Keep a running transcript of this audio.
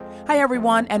Hi,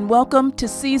 everyone, and welcome to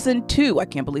Season 2. I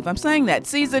can't believe I'm saying that.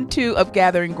 Season 2 of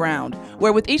Gathering Ground,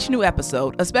 where with each new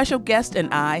episode, a special guest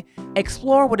and I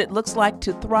explore what it looks like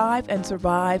to thrive and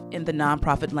survive in the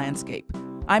nonprofit landscape.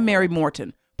 I'm Mary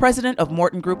Morton, president of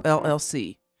Morton Group,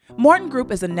 LLC. Morton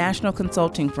Group is a national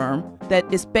consulting firm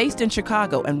that is based in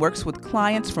Chicago and works with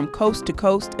clients from coast to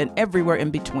coast and everywhere in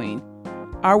between.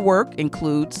 Our work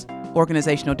includes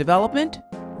organizational development,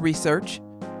 research,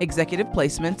 executive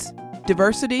placements,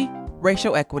 diversity,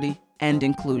 racial equity, and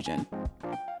inclusion.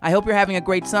 I hope you're having a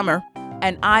great summer,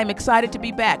 and I'm excited to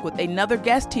be back with another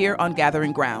guest here on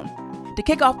Gathering Ground. To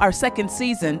kick off our second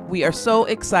season, we are so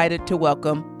excited to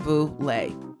welcome Vu Le.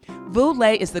 Vu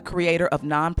Le is the creator of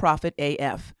Nonprofit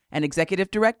AF and executive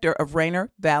director of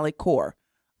Rainier Valley Corps,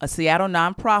 a Seattle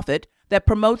nonprofit that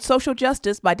promotes social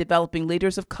justice by developing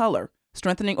leaders of color,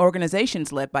 strengthening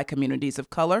organizations led by communities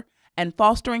of color, and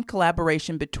fostering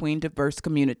collaboration between diverse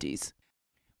communities.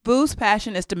 Vu's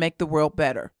passion is to make the world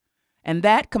better, and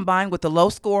that, combined with a low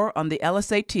score on the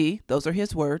LSAT, those are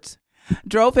his words,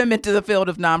 drove him into the field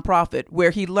of nonprofit,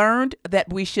 where he learned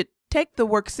that we should take the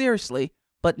work seriously,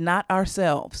 but not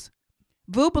ourselves.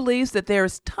 Vu believes that there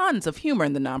is tons of humor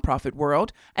in the nonprofit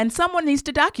world, and someone needs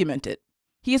to document it.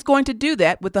 He is going to do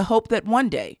that with the hope that one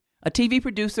day, a TV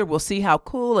producer will see how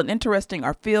cool and interesting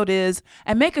our field is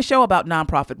and make a show about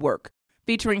nonprofit work,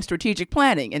 featuring strategic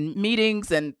planning and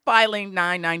meetings and filing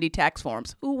 990 tax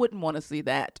forms. Who wouldn't want to see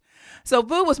that? So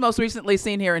Vu was most recently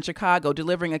seen here in Chicago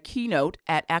delivering a keynote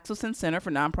at Axelson Center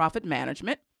for Nonprofit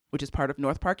Management, which is part of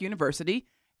North Park University,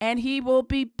 and he will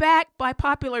be back by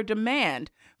popular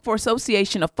demand for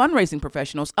Association of Fundraising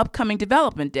Professionals' upcoming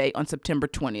Development Day on September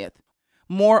 20th.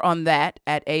 More on that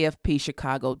at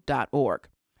afpchicago.org.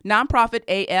 Nonprofit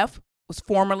AF was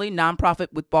formerly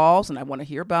Nonprofit with Balls, and I want to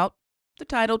hear about the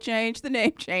title change, the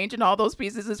name change, and all those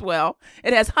pieces as well.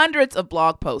 It has hundreds of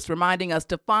blog posts reminding us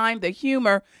to find the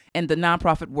humor in the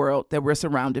nonprofit world that we're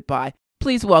surrounded by.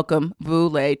 Please welcome Vu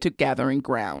Le to Gathering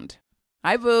Ground.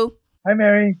 Hi, Vu. Hi,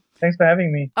 Mary. Thanks for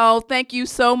having me. Oh, thank you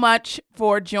so much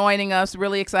for joining us.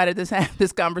 Really excited to have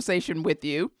this conversation with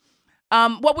you.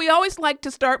 What we always like to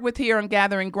start with here on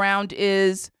Gathering Ground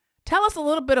is tell us a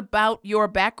little bit about your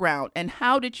background and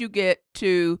how did you get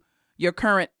to your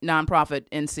current nonprofit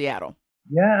in Seattle?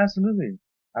 Yeah, absolutely.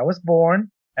 I was born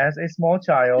as a small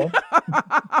child.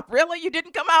 Really? You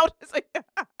didn't come out?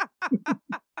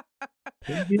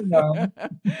 in Vietnam.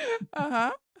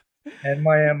 Uh-huh. And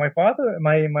my father,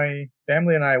 my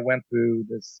family and I went through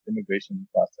this immigration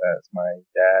process. My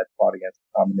dad fought against the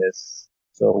communists.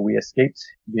 So we escaped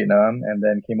Vietnam and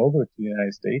then came over to the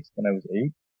United States when I was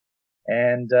 8.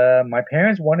 And my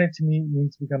parents wanted me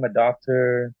to become a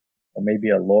doctor or maybe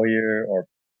a lawyer or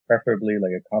preferably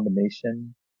like a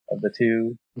combination of the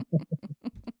two.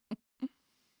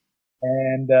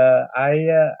 And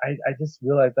I just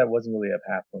realized that wasn't really a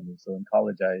path for me. So in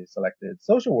college, I selected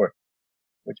social work,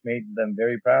 which made them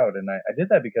very proud. And I did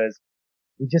that because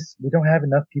we don't have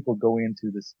enough people going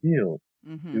into this field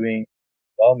doing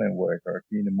development work or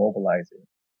being mobilizing.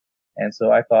 And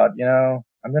so I thought,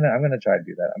 I'm gonna try to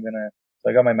do that. So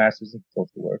I got my master's in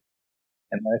social work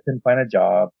and I couldn't find a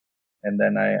job. And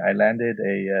then I landed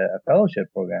a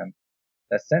fellowship program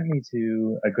that sent me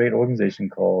to a great organization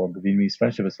called the Vietnamese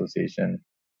Friendship Association.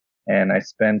 And I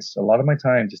spent a lot of my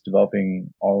time just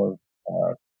developing all of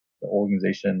the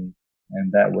organization.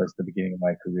 And that was the beginning of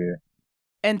my career.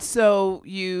 And so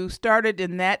you started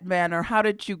in that manner. How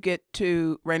did you get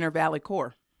to Rainier Valley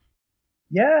Corps?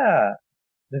 Yeah,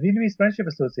 the Vietnamese Friendship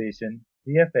Association,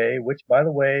 VFA, which, by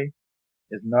the way,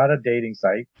 is not a dating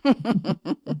site.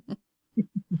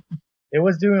 It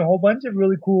was doing a whole bunch of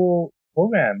really cool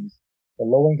programs for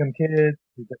low-income kids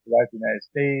who just arrived in the United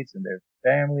States and their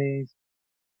families.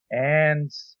 And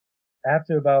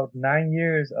after about 9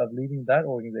 years of leading that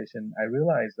organization, I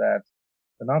realized that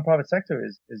the nonprofit sector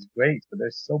is great, but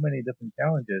there's so many different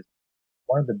challenges.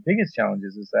 One of the biggest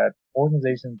challenges is that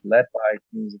organizations led by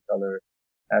communities of color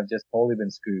have just totally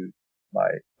been screwed by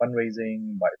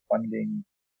fundraising, by funding,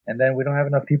 and then we don't have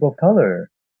enough people of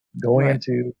color going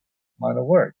into line of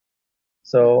work.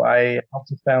 So I helped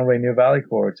to found Rainier Valley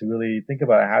Corps to really think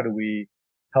about how do we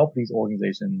help these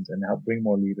organizations and help bring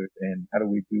more leaders in? How do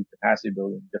we do capacity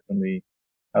building differently?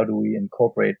 How do we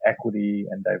incorporate equity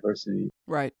and diversity?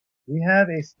 Right. We have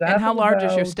a staff. And how large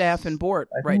is your staff and board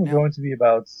right now? I think we're going to be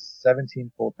about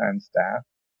 17 full-time staff.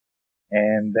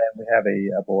 And then we have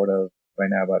a board of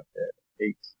right now about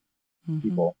 8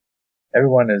 people.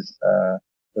 Everyone is a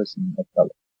person of color.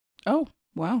 Oh,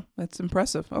 wow. That's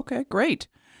impressive. Okay, great.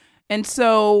 And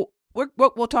so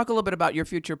we'll talk a little bit about your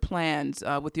future plans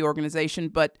with the organization,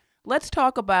 but let's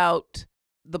talk about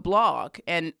the blog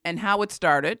and how it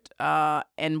started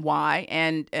and why.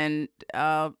 And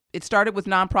it started with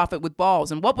Nonprofit with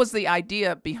Balls. And what was the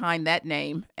idea behind that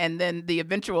name? And then the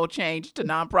eventual change to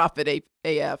Nonprofit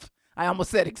AF. I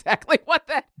almost said exactly what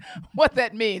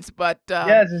that means, but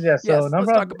yes. So yes,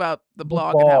 let's talk about the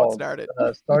blog and how it started.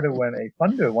 Started when a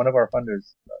funder, one of our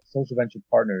funders, Social Venture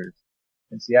Partners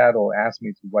in Seattle, asked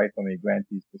me to write from a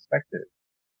grantee's perspective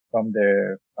from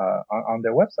their on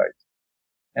their website,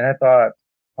 and I thought,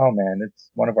 oh man,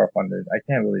 it's one of our funders. I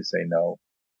can't really say no,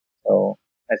 so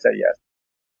I said yes.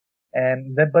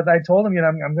 And then, but I told him,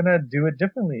 I'm gonna do it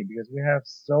differently because we have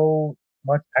so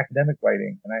much academic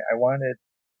writing, and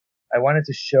I wanted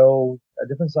to show a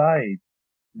different side,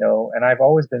 and I've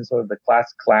always been sort of the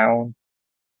class clown.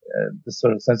 The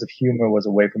sort of sense of humor was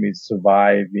a way for me to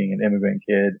survive being an immigrant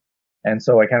kid. And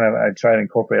so I try to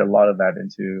incorporate a lot of that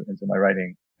into my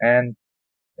writing. And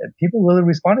people really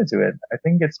responded to it. I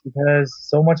think it's because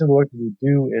so much of the work that we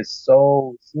do is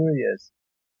so serious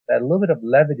that a little bit of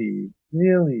levity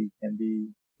really can be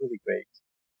really great.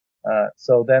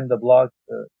 So then the blog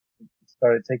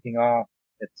started taking off.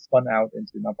 It spun out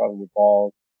into Nonprofit with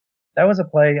Balls. That was a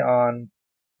play on,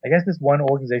 I guess, this one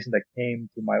organization that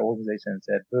came to my organization and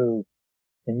said, "Boo,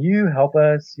 can you help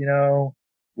us?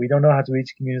 We don't know how to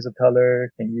reach communities of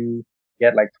color. Can you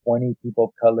get like 20 people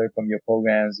of color from your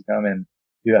programs to come and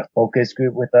do a focus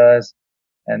group with us?"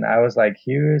 And I was like,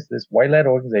 here's this white-led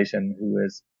organization who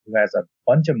has a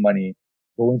bunch of money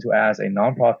going to ask a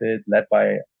nonprofit led by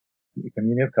a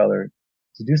community of color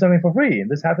to do something for free.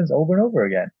 And this happens over and over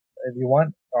again. If you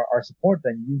want our support,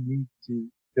 then you need to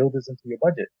build this into your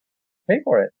budget. Pay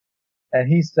for it. And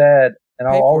he said, and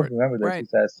I'll always remember this, right. He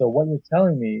says, so what you're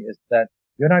telling me is that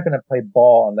you're not going to play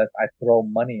ball unless I throw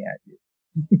money at you.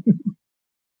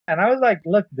 And I was like,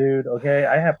 look, dude, okay,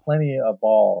 I have plenty of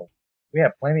balls. We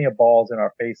have plenty of balls in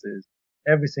our faces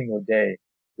every single day.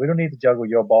 We don't need to juggle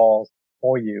your balls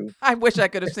for you. I wish I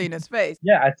could have seen his face.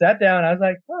 Yeah, I sat down. I was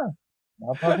like,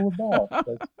 I'll talk with balls.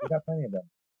 We got plenty of them.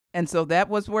 And so that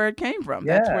was where it came from.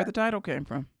 Yeah. That's where the title came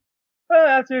from. Well,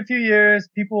 after a few years,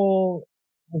 people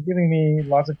were giving me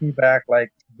lots of feedback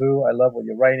like, "Boo, I love what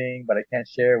you're writing, but I can't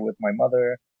share it with my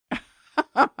mother."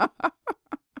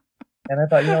 And I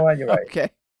thought, you know what, you're right. Okay.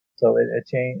 So it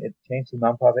changed to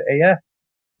Nonprofit AF,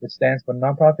 which stands for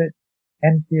Nonprofit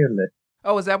and Fearless.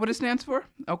 Oh, is that what it stands for?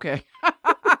 Okay.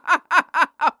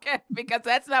 Okay, because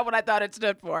that's not what I thought it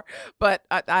stood for. But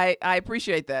I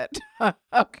appreciate that.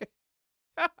 Okay.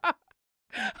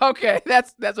 Okay,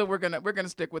 that's what we're gonna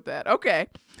stick with that. Okay,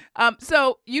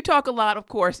 so you talk a lot, of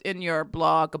course, in your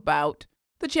blog about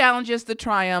the challenges, the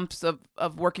triumphs of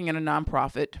working in a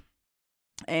nonprofit,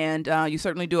 and you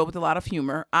certainly do it with a lot of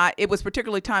humor. It was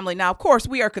particularly timely. Now, of course,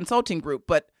 we are a consulting group,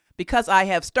 but because I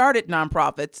have started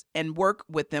nonprofits and work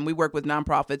with them, we work with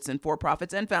nonprofits and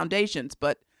for-profits and foundations,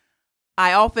 but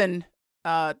I often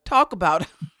talk about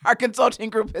our consulting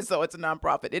group as though it's a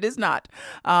nonprofit. It is not.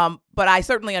 But I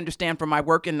certainly understand from my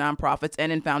work in nonprofits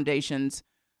and in foundations,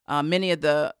 many of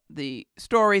the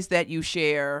stories that you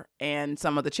share and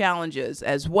some of the challenges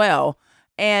as well.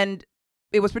 And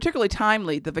it was particularly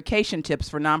timely, the vacation tips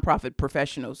for nonprofit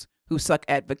professionals who suck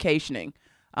at vacationing,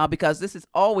 because this has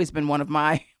always been one of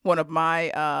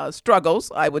my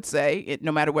struggles, I would say,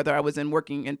 no matter whether I was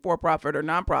working in for-profit or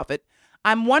nonprofit.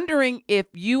 I'm wondering if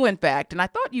you, in fact, and I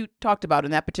thought you talked about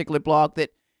in that particular blog that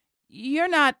you're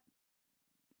not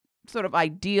sort of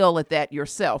ideal at that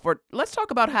yourself. Or let's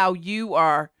talk about how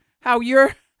you're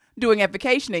doing at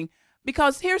vacationing.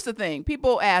 Because here's the thing.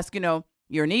 People ask,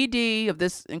 you're an ED of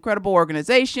this incredible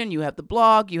organization. You have the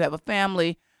blog. You have a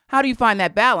family. How do you find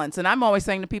that balance? And I'm always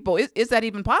saying to people, is that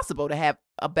even possible to have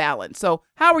a balance? So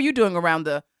how are you doing around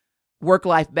the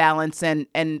work-life balance? And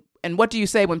what do you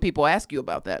say when people ask you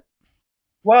about that?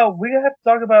 Well, we have to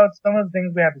talk about some of the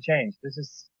things we have to change. This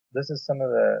is some of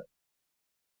the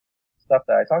stuff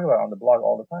that I talk about on the blog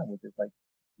all the time, which is like,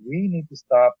 we need to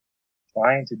stop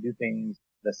trying to do things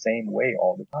the same way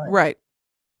all the time. Right.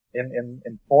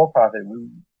 In for-profit,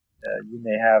 you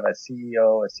may have a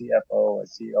CEO, a CFO, a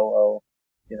COO.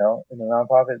 In the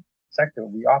nonprofit sector,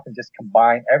 we often just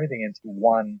combine everything into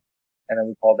one, and then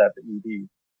we call that the ED.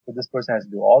 So this person has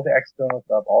to do all the external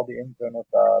stuff, all the internal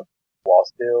stuff, while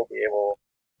still be able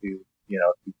to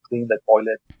clean the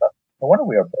toilet and stuff. No wonder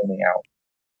we are burning out,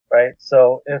 right?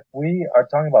 So if we are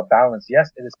talking about balance,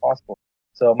 yes, it is possible.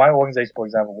 So my organization, for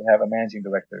example, we have a managing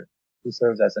director who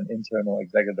serves as an internal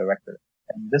executive director.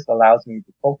 And this allows me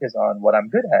to focus on what I'm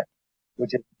good at,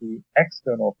 which is the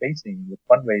external facing with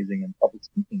fundraising and public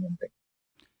speaking and things.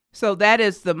 So that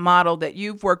is the model that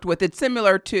you've worked with. It's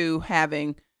similar to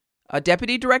having a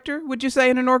deputy director, would you say,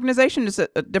 in an organization? Is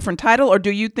it a different title, or do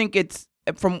you think it's,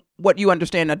 from what you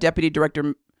understand, a deputy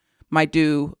director might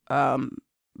do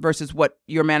versus what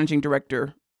your managing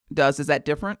director does? Is that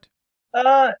different?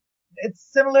 Uh, it's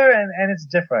similar and it's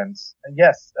different.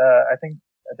 Yes, I think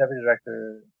a deputy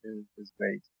director is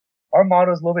great. Our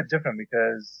model is a little bit different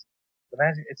because the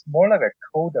managing, it's more like a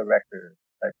co-director.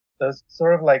 Like, there's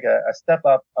sort of like a step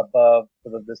up above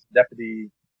sort of this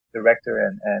deputy director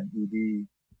and ED,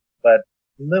 but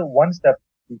one step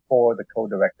before the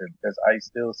co-director because I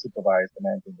still supervise the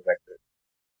managing director.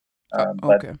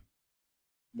 Okay.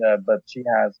 But she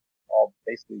has all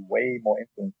basically way more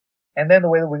influence. And then the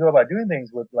way that we go about doing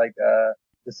things with like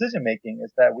decision making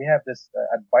is that we have this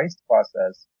advice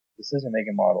process decision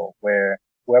making model where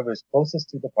whoever is closest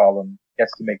to the problem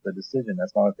gets to make the decision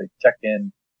as long as they check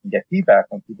in and get feedback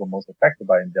from people most affected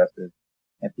by injustice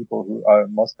and people who are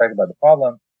most affected by the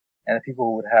problem and the people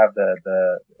who would have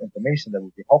the information that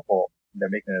would be helpful when they're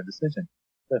making a decision.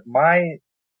 So if my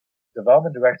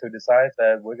development director decides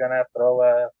that we're going to throw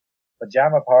a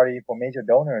pajama party for major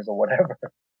donors or whatever,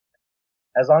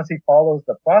 as long as he follows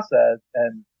the process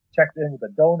and checks in with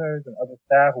the donors and other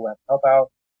staff who have to help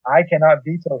out, I cannot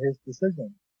veto his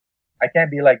decision. I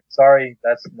can't be like, sorry,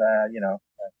 that's, I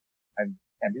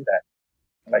can't do that.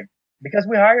 Like, because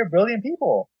we hire brilliant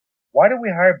people. Why do we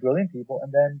hire brilliant people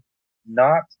and then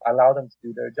not allow them to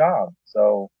do their job?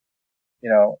 So,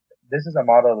 this is a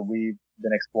model that we've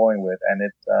been exploring with, and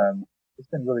it's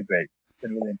been really great. It's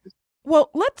been really interesting.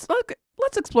 Well, let's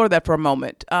explore that for a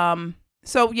moment.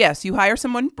 So yes, you hire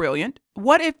someone brilliant.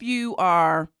 What if you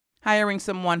are hiring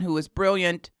someone who is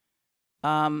brilliant,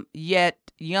 yet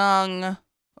young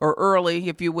or early,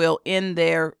 if you will, in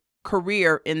their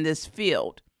career in this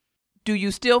field? Do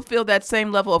you still feel that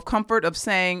same level of comfort of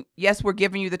saying, yes, we're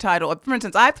giving you the title? For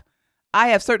instance, I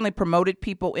have certainly promoted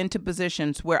people into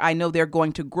positions where I know they're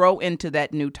going to grow into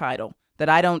that new title.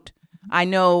 I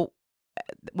know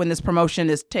when this promotion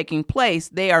is taking place,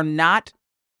 they are not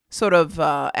sort of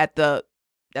at the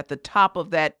top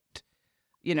of that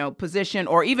position,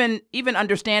 or even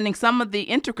understanding some of the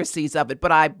intricacies of it.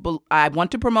 But I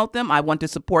want to promote them. I want to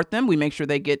support them. We make sure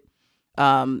they get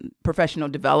professional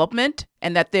development,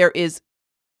 and that there is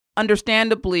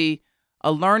understandably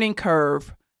a learning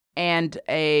curve and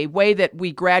a way that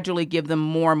we gradually give them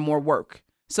more and more work.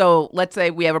 So let's say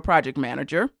we have a project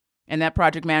manager, and that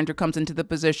project manager comes into the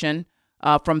position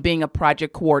from being a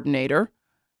project coordinator.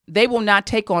 They will not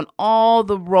take on all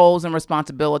the roles and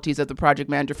responsibilities of the project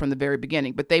manager from the very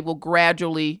beginning, but they will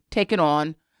gradually take it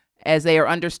on as they are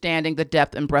understanding the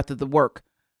depth and breadth of the work.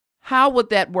 How would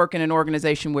that work in an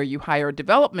organization where you hire a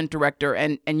development director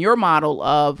and your model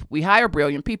of we hire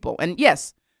brilliant people? And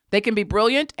yes, they can be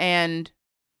brilliant and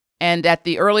at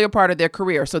the earlier part of their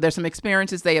career. So there's some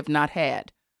experiences they have not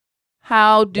had.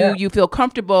 How do you feel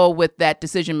comfortable with that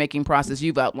decision-making process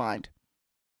you've outlined?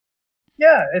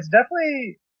 Yeah, it's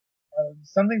definitely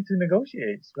something to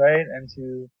negotiate, right?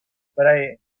 But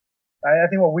I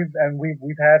think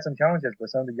we've had some challenges where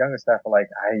some of the younger staff are like,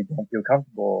 I don't feel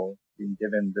comfortable being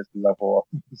given this level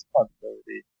of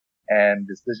responsibility and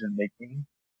decision making.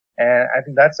 And I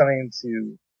think that's something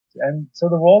and so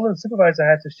the role of the supervisor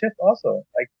had to shift also,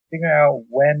 like figuring out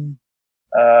when,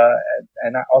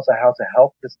 and also how to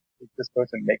help this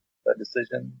person make the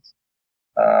decisions,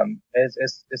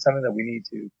 is something that we need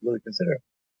to really consider.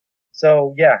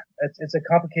 So yeah, it's a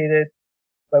complicated,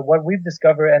 but what we've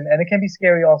discovered, and it can be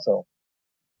scary also,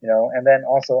 and then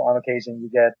also on occasion you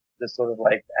get this sort of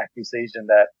like accusation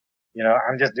that,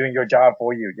 I'm just doing your job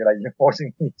for you. You're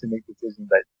forcing me to make decisions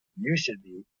that you should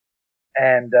be.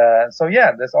 And, so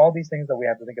yeah, there's all these things that we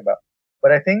have to think about.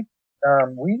 But I think,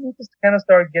 we need to kind of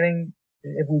start getting,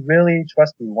 if we really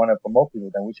trust people, want to promote people,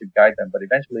 then we should guide them. But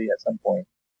eventually at some point,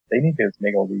 they need to be able to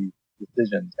make all these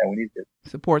decisions, and we need to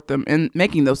support them in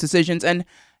making those decisions.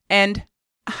 And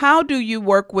how do you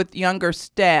work with younger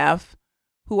staff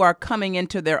who are coming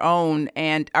into their own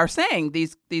and are saying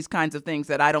these kinds of things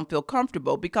that I don't feel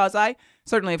comfortable? Because I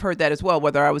certainly have heard that as well,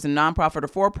 whether I was in nonprofit or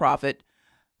for-profit.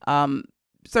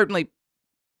 Certainly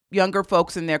younger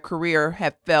folks in their career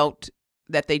have felt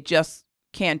that they just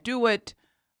can't do it.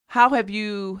 How have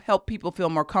you helped people feel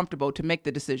more comfortable to make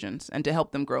the decisions and to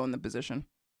help them grow in the position?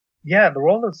 Yeah, the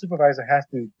role of the supervisor has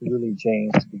to really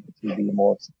change to be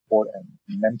more support and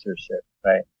mentorship,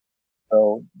 right?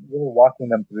 So really walking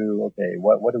them through, okay,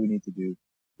 what do we need to do?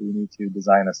 Do we need to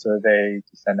design a survey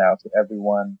to send out to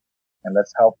everyone? And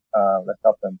let's help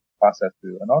them process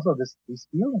through. And also these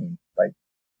feelings, like,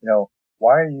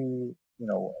 why are you,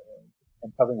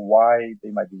 and telling why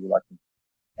they might be reluctant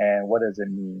and what does it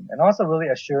mean? And also really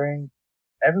assuring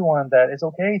everyone that it's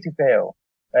okay to fail.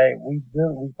 right? We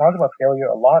talk about failure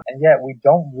a lot, and yet we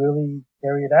don't really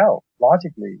carry it out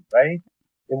logically, right?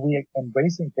 If we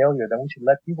embracing failure, then we should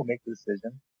let people make the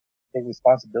decision, take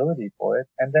responsibility for it,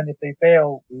 and then if they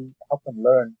fail, we help them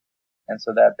learn, and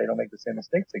so that they don't make the same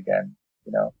mistakes again,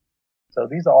 you know. So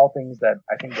these are all things that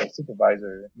I think the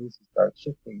supervisor needs to start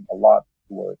shifting a lot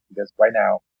towards, because right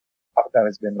now, oftentimes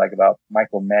it's been like about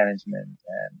micromanagement,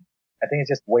 and I think it's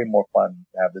just way more fun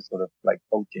to have this sort of like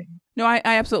coaching. No, I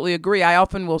absolutely agree. I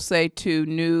often will say to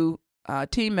new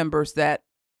team members that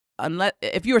unless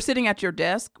if you are sitting at your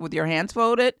desk with your hands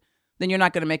folded, then you're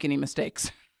not going to make any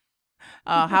mistakes.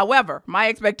 However, my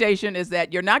expectation is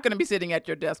that you're not going to be sitting at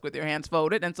your desk with your hands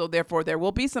folded, and so therefore there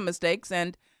will be some mistakes,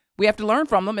 and we have to learn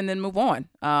from them and then move on.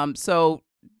 So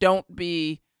don't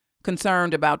be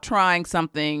concerned about trying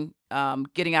something,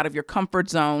 getting out of your comfort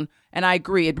zone. And I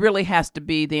agree, it really has to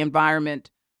be the environment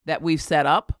that we've set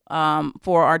up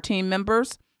for our team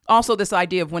members. Also, this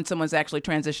idea of when someone's actually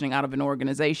transitioning out of an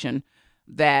organization,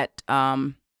 that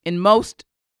in most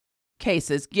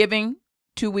cases, giving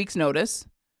 2 weeks notice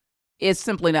is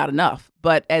simply not enough.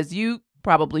 But as you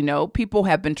probably know, people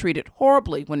have been treated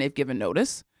horribly when they've given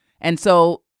notice. And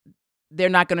so they're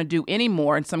not going to do any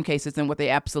more in some cases than what they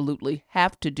absolutely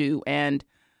have to do. And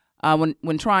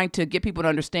when trying to get people to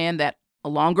understand that a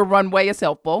longer runway is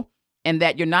helpful and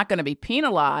that you're not going to be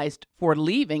penalized for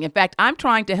leaving. In fact, I'm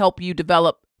trying to help you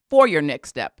develop for your next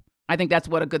step. I think that's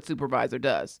what a good supervisor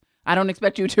does. I don't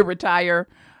expect you to retire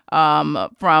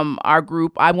from our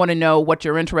group. I want to know what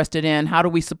you're interested in. How do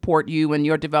we support you in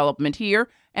your development here,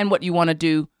 and what you want to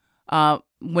do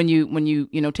when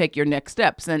you take your next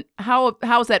steps, and how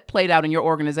has that played out in your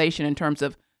organization in terms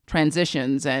of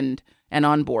transitions and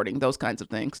onboarding, those kinds of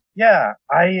things? Yeah,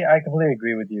 I completely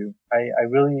agree with you. I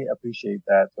really appreciate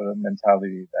that sort of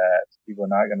mentality that people are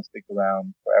not going to stick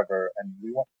around forever, and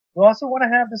we also want to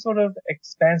have this sort of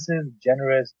expansive,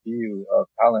 generous view of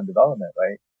talent development,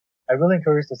 right? I really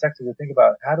encourage the sector to think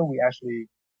about how do we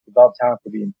actually develop talent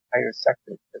for the entire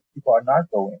sector, because people are not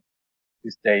going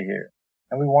to stay here.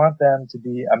 And we want them to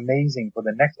be amazing for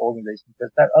the next organization,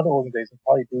 because that other organization is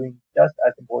probably doing just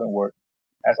as important work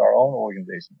as our own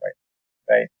organization, right?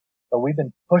 Right. So we've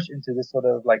been pushed into this sort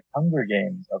of like Hunger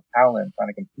Games of talent, trying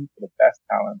to compete for the best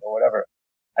talent or whatever.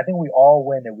 I think we all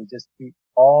win if we just treat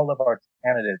all of our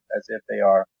candidates as if they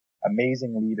are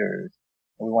amazing leaders,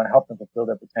 and we want to help them fulfill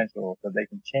their potential so they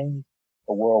can change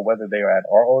the world, whether they are at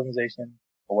our organization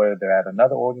or whether they're at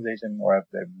another organization or if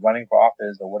they're running for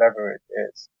office or whatever it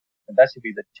is. And that should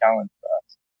be the challenge for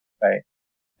us, right?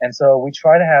 And so we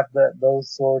try to have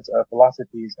those sorts of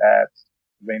philosophies at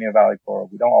Rainier Valley Coral.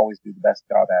 We don't always do the best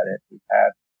job at it. We've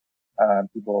had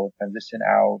people transition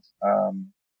out,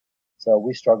 so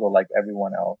we struggle like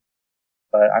everyone else.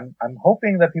 But I'm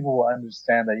hoping that people will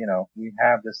understand that, you know, we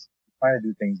have this, we're trying to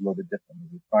do things a little bit differently.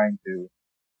 We're trying to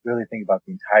really think about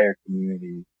the entire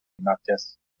community, not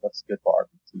just what's good for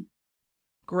RBC.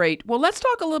 Great. Well, let's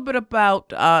talk a little bit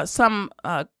about some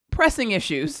pressing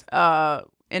issues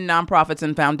in nonprofits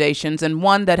and foundations, and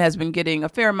one that has been getting a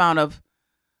fair amount of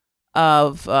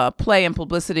play and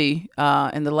publicity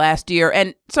in the last year,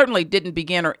 and certainly didn't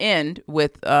begin or end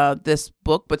with this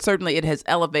book, but certainly it has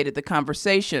elevated the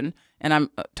conversation. And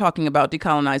I'm talking about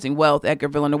Decolonizing Wealth, Edgar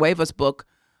Villanueva's book,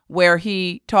 where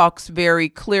he talks very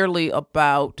clearly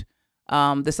about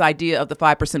this idea of the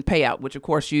 5% payout, which of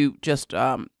course you just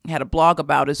had a blog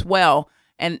about as well.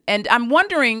 And I'm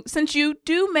wondering, since you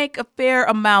do make a fair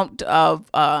amount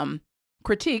of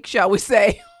critique, shall we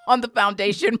say, on the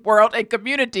foundation world and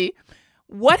community,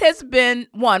 what's been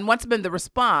the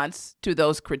response to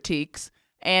those critiques?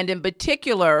 And in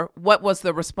particular, what was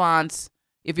the response,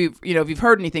 if you've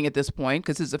heard anything at this point,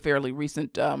 because this is a fairly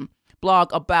recent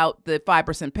blog about the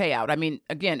 5% payout. I mean,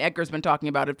 again, Edgar's been talking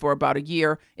about it for about a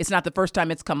year. It's not the first time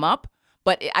it's come up,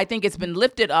 but I think it's been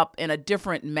lifted up in a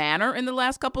different manner in the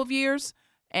last couple of years,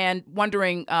 and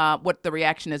wondering what the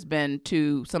reaction has been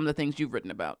to some of the things you've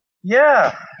written about.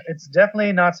 Yeah, it's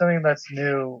definitely not something that's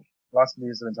new. Lots of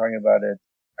leaders have been talking about it.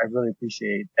 I really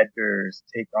appreciate Edgar's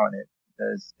take on it,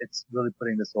 because it's really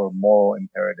putting this sort of moral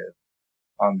imperative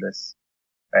on this,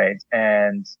 right?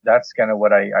 And that's kind of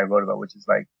what I wrote about, which is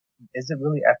like, is it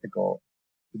really ethical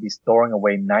to be storing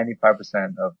away 95%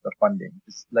 of the funding,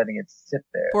 just letting it sit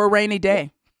there for a rainy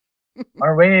day? On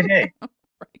a rainy day.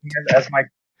 Right. As my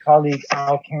colleague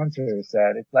Al Cantor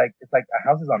said, it's like a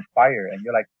house is on fire, and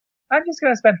you're like, I'm just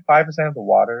going to spend 5% of the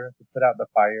water to put out the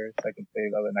fire so I can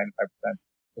save the other 95%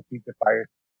 to keep the fire.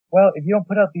 Well, if you don't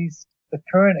put out the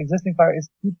current existing fire is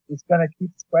going to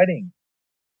keep spreading,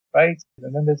 right?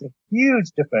 And then there's a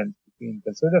huge difference between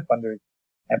conservative funders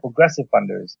and progressive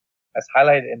funders, as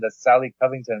highlighted in the Sally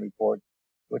Covington report,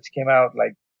 which came out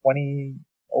like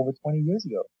over 20 years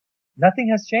ago. Nothing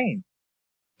has changed.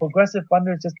 Progressive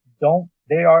funders just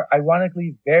they are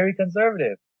ironically very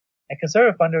conservative. And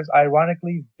conservative funders are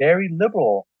ironically very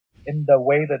liberal in the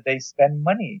way that they spend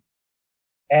money.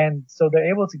 And so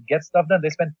they're able to get stuff done. They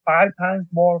spend 5 times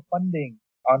more funding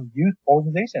on youth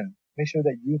organizations, make sure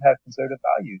that youth have conservative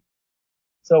values.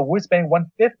 So we're spending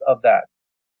 1/5 of that.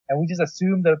 And we just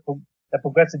assume that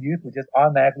progressive youth would just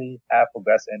automatically have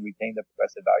progressive and retain the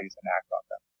progressive values and act on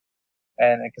them.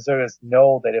 And conservatives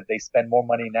know that if they spend more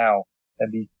money now,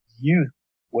 then the youth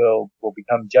will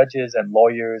become judges and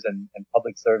lawyers and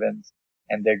public servants,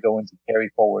 and they're going to carry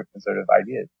forward conservative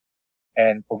ideas.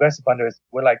 And progressive funders,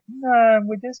 we're like, nah,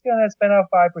 we're just going to spend our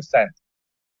 5%.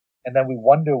 And then we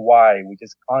wonder why we're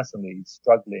just constantly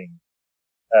struggling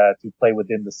to play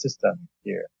within the system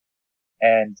here.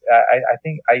 And I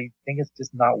think it's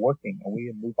just not working, and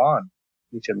we move on.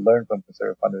 We should learn from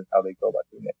conservative funders how they go about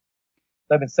doing it.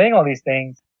 So I've been saying all these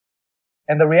things,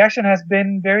 and the reaction has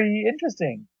been very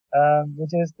interesting,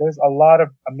 which is there's a lot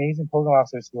of amazing program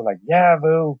officers who are like, yeah,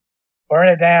 Vu, burn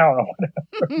it down or whatever.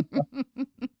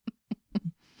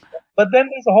 But then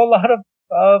there's a whole lot of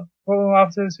program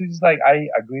officers who just like, I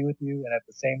agree with you, and at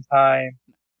the same time,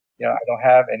 I don't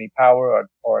have any power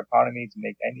or autonomy to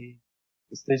make any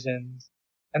decisions.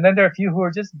 And then there are a few who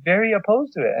are just very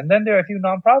opposed to it. And then there are a few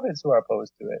nonprofits who are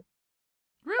opposed to it.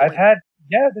 Really?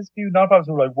 There's a few nonprofits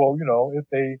who are like, well, if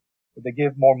they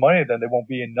give more money, then there won't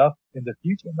be enough in the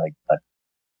future. I'm like, but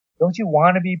don't you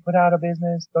want to be put out of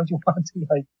business? Don't you want to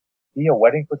be a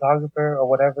wedding photographer or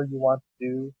whatever you want to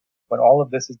do when all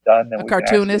of this is done? And a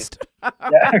cartoonist.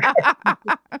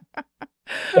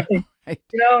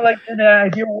 In an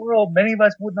ideal world, many of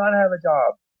us would not have a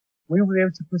job. We would be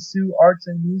able to pursue arts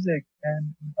and music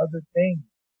and other things,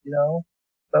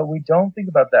 but we don't think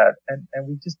about that. And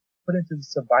we just put into the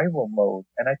survival mode.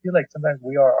 And I feel like sometimes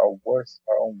we are our own worst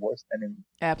enemy.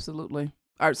 Absolutely.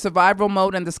 Our survival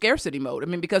mode and the scarcity mode. I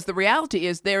mean, because the reality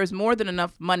is there is more than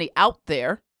enough money out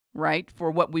there, right,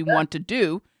 for what we want to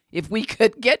do if we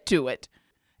could get to it.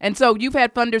 And so you've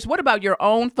had funders. What about your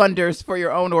own funders for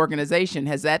your own organization?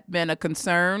 Has that been a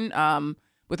concern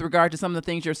with regard to some of the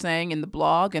things you're saying in the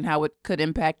blog and how it could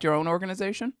impact your own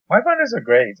organization? My funders are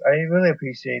great. I really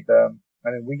appreciate them. I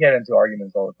mean, we get into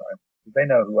arguments all the time. They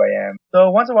know who I am. So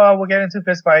once in a while, we'll get into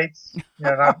fistfights.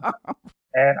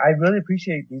 And I really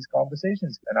appreciate these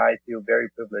conversations. And I feel very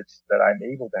privileged that I'm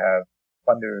able to have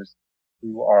funders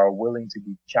who are willing to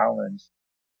be challenged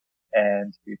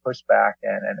and to be pushed back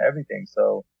and everything.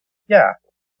 So, yeah.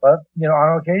 But,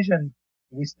 on occasion,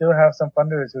 we still have some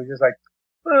funders who are just like,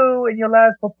 Boo, in your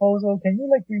last proposal, can you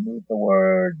remove the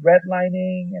word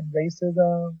redlining and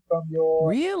racism from your...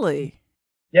 Really?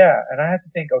 Yeah. And I have to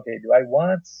think, okay, do I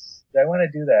want to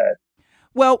do that?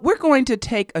 Well, we're going to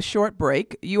take a short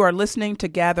break. You are listening to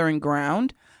Gathering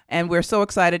Ground, and we're so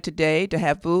excited today to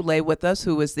have Vu Le with us,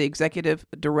 who is the executive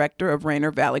director of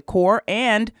Rainier Valley Corps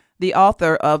and the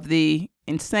author of the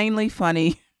insanely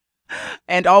funny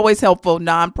and always helpful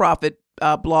nonprofit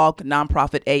blog,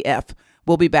 Nonprofit AF.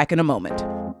 We'll be back in a moment.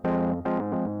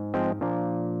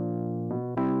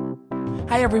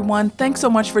 Hi, everyone. Thanks so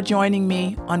much for joining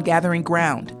me on Gathering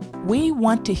Ground. We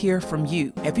want to hear from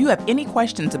you. If you have any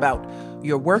questions about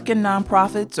your work in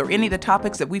nonprofits or any of the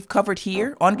topics that we've covered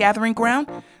here on Gathering Ground,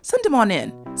 send them on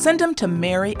in. Send them to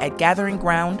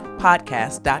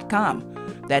Mary@GatheringGroundPodcast.com.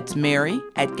 That's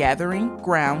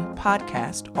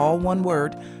Mary@GatheringGroundPodcast, all one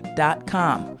word,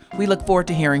 .com. We look forward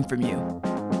to hearing from you.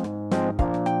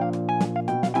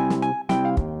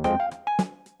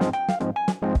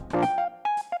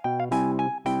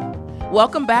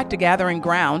 Welcome back to Gathering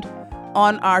Ground.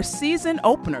 On our season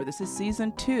opener, this is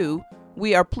season 2,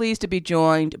 we are pleased to be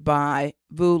joined by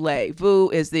Vu Le. Vu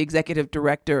is the executive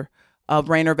director of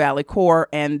Rainier Valley Corps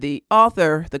and the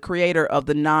author, the creator of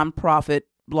the nonprofit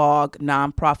blog,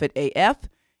 Nonprofit AF.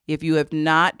 If you have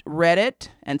not read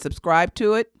it and subscribed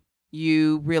to it,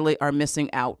 you really are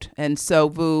missing out. And so,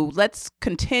 Vu, let's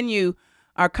continue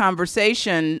our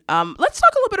conversation. Let's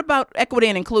talk a little bit about equity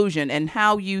and inclusion and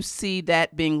how you see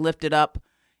that being lifted up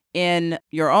in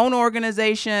your own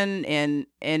organization and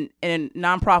in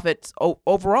nonprofits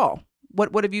overall.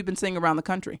 What have you been seeing around the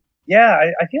country? Yeah,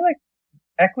 I feel like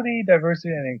equity,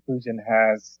 diversity, and inclusion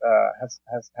has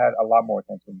had a lot more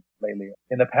attention lately.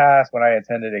 In the past, when I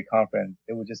attended a conference,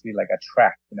 it would just be like a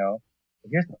track,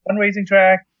 Here's the fundraising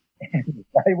track, and the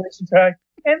evaluation track,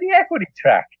 and the equity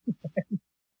track.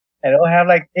 And it'll have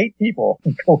 8 people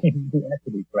going the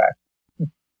equity track.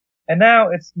 And now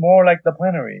it's more like the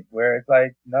plenary, where it's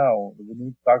no, we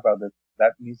need to talk about this.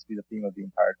 That needs to be the theme of the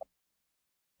entire conference.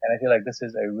 And I feel like this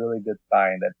is a really good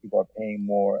sign that people are paying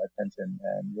more attention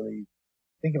and really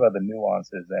think about the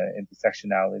nuances and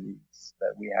intersectionalities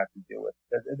that we have to deal with.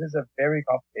 It is a very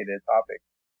complicated topic.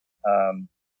 Um,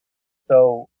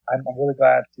 so I'm really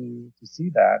glad to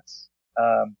see that.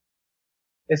 Um,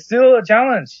 it's still a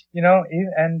challenge,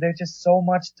 and there's just so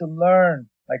much to learn.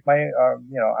 Like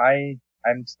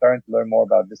I'm starting to learn more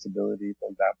about disability,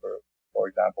 for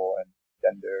example, and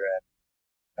gender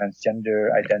and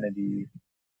transgender identity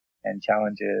and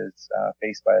challenges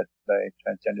faced by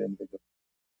transgender individuals.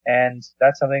 And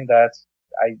that's something that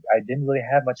I didn't really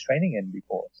have much training in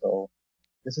before. So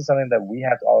this is something that we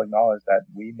have to all acknowledge that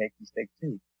we make mistakes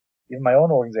too. Even my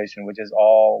own organization, which is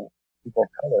all people of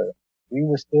color, we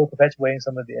were still perpetuating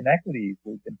some of the inequities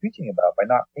we've been preaching about by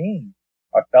not paying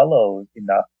our fellows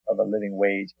enough of a living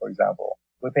wage, for example.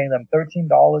 We're paying them $13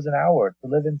 an hour to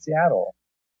live in Seattle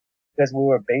because we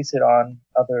were based it on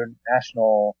other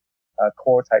national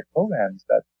core type programs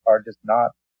that are just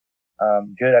not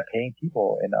good at paying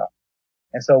people enough.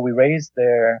 And so we raised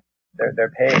their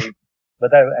pay,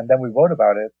 and then we wrote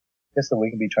about it just so we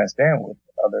can be transparent with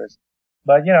others.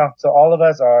 But, so all of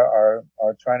us are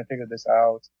trying to figure this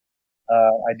out.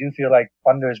 I do feel like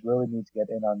funders really need to get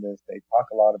in on this. They talk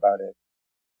a lot about it.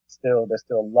 There's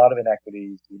still a lot of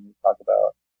inequities we need to talk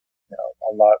about.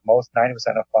 Most 90%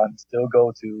 of funds still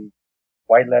go to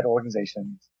white-led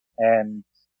organizations. And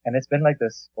it's been like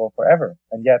this for forever.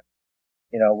 And yet,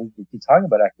 we keep talking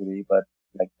about equity, but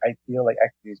I feel like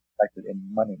equity is reflected in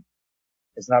money.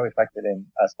 It's not reflected in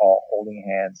us all holding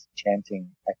hands, chanting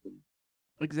equity.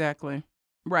 Exactly.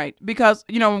 Right. Because,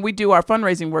 when we do our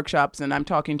fundraising workshops and I'm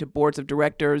talking to boards of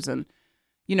directors and,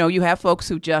 you have folks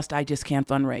who I just can't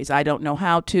fundraise. I don't know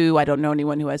how to. I don't know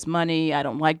anyone who has money. I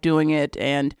don't like doing it.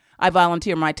 And I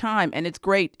volunteer my time. And it's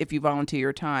great if you volunteer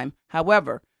your time.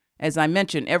 However, as I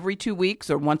mentioned, every 2 weeks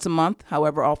or once a month,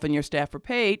 however often your staff are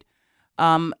paid,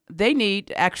 they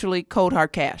need actually cold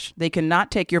hard cash. They cannot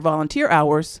take your volunteer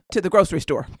hours to the grocery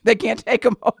store. They can't take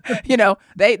them,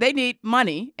 they need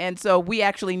money. And so we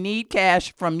actually need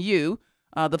cash from you,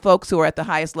 the folks who are at the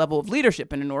highest level of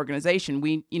leadership in an organization.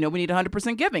 We need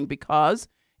 100% giving because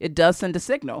it does send a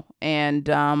signal. And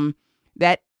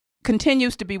that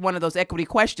continues to be one of those equity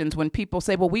questions when people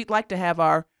say, well, we'd like to have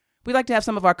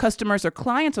some of our customers or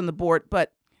clients on the board,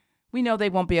 but we know they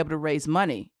won't be able to raise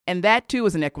money. And that, too,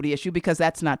 is an equity issue because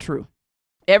that's not true.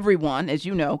 Everyone, as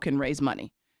you know, can raise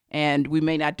money. And we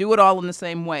may not do it all in the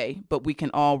same way, but we can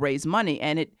all raise money.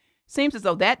 And it seems as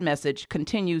though that message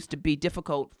continues to be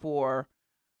difficult for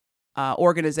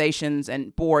organizations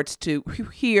and boards to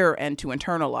hear and to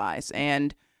internalize.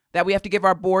 And that we have to give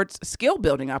our boards skill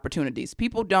building opportunities.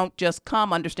 People don't just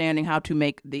come understanding how to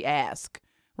make the ask,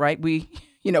 right? We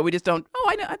just don't,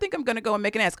 I think I'm going to go and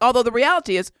make an ask. Although the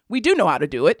reality is we do know how to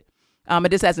do it. It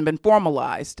just hasn't been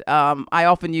formalized. I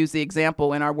often use the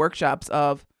example in our workshops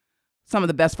of some of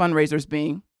the best fundraisers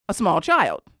being a small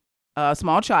child. A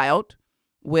small child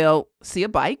will see a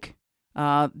bike.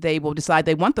 They will decide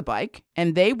they want the bike,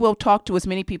 and they will talk to as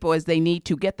many people as they need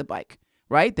to get the bike,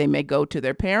 right? They may go to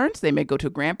their parents. They may go to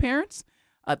grandparents.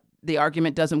 The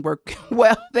argument doesn't work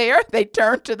well there. They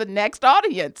turn to the next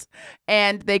audience,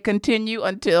 and they continue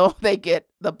until they get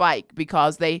the bike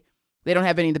because they don't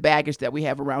have any of the baggage that we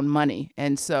have around money.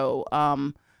 And so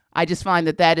I just find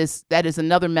that is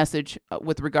another message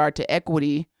with regard to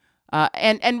equity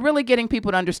and really getting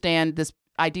people to understand this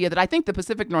idea that I think the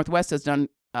Pacific Northwest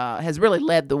has really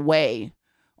led the way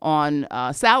on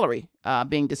salary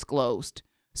being disclosed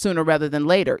sooner rather than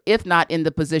later, if not in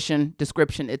the position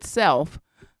description itself.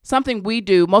 Something we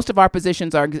do, most of our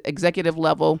positions are executive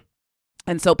level.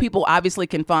 And so people obviously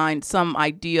can find some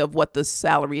idea of what the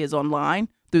salary is online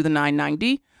through the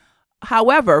 990.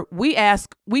 However,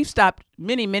 we've stopped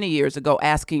many, many years ago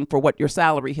asking for what your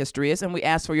salary history is, and we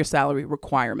ask for your salary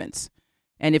requirements.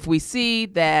 And if we see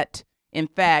that, in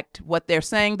fact, what they're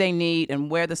saying they need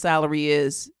and where the salary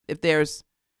is, if there's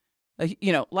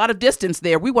a lot of distance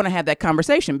there, we want to have that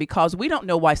conversation because we don't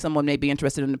know why someone may be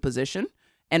interested in a position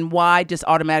and why just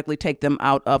automatically take them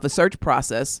out of a search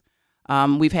process.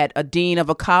 We've had a dean of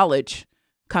a college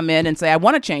come in and say, I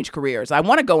want to change careers. I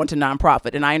want to go into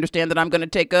nonprofit, and I understand that I'm going to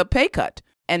take a pay cut.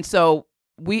 And so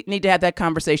we need to have that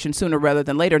conversation sooner rather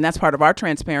than later. And that's part of our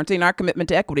transparency and our commitment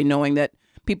to equity, knowing that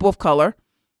people of color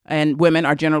and women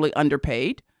are generally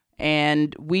underpaid.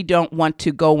 And we don't want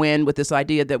to go in with this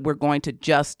idea that we're going to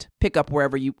just pick up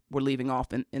wherever you were leaving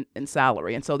off in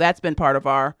salary. And so that's been part of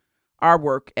our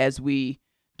work as we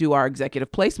do our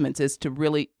executive placements, is to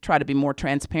really try to be more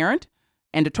transparent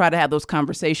and to try to have those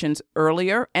conversations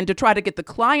earlier and to try to get the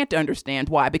client to understand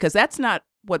why, because that's not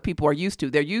what people are used to.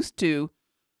 They're used to,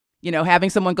 having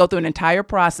someone go through an entire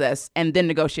process and then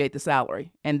negotiate the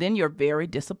salary. And then you're very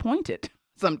disappointed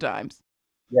sometimes.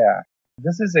 Yeah.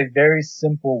 This is a very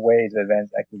simple way to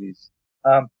advance equities.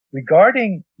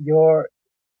 Regarding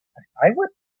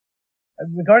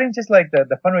regarding just like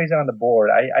the fundraising on the board,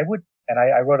 I would, and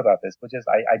I wrote about this, which is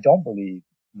I don't believe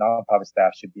nonprofit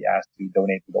staff should be asked to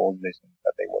donate to the organization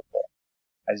that they work for.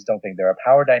 I just don't think there are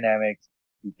power dynamics.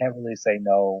 You can't really say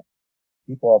no.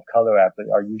 People of color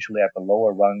are usually at the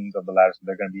lower rungs of the ladder, so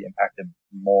they're going to be impacted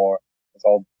more. It's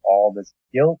all this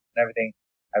guilt and everything.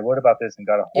 I wrote about this and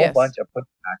got a whole bunch of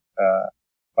pushback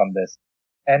from this.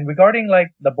 And regarding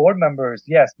like the board members,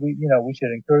 yes, we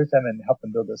should encourage them and help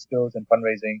them build their skills in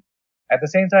fundraising. At the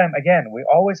same time, again, we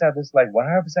always have this like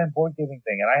 100% board giving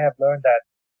thing, and I have learned that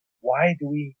why do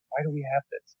we have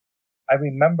this? I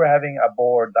remember having a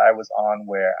board that I was on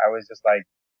where I was just like,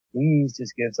 please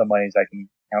just give some money so I can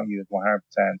count you as 100%,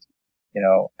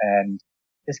 and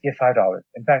just give $5.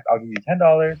 In fact, I'll give you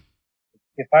 $10.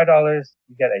 Give $5,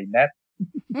 you get a net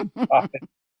profit.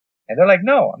 And they're like,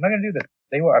 no, I'm not going to do this.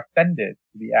 They were offended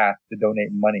to be asked to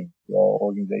donate money to our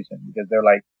organization because they're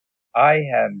like, I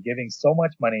am giving so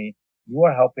much money. You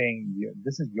are helping.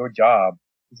 This is your job.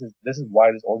 This is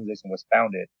why this organization was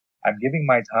founded. I'm giving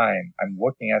my time. I'm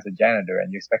working as a janitor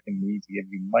and you're expecting me to give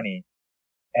you money.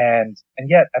 And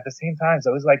yet at the same time,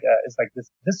 so it's like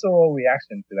this visceral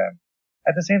reaction to them.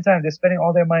 At the same time, they're spending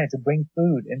all their money to bring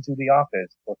food into the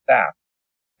office for staff.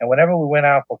 And whenever we went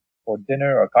out for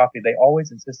dinner or coffee, they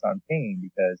always insist on paying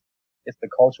because it's the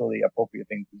culturally appropriate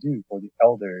thing to do for the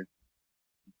elders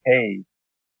to pay,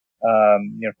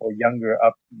 for younger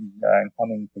up and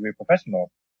coming career professionals.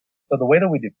 So the way that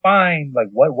we define, like,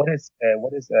 what is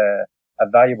a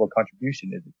valuable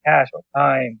contribution? Is it cash or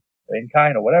time or in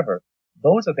kind or whatever?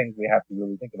 Those are things we have to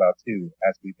really think about too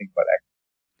as we think about equity.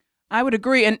 I would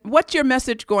agree. And what's your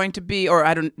message going to be, or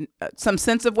some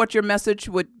sense of what your message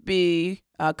would be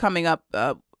coming up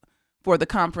for the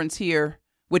conference here,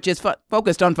 which is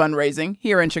focused on fundraising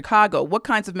here in Chicago? What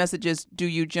kinds of messages do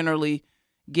you generally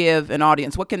give an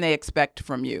audience? What can they expect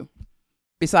from you?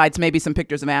 Besides maybe some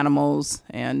pictures of animals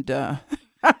and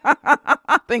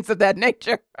things of that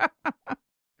nature.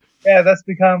 Yeah, that's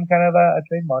become kind of a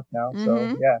trademark now. Mm-hmm.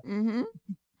 So, yeah. Mm-hmm.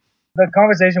 The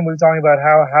conversation we were talking about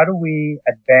how do we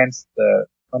advance the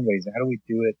fundraising? How do we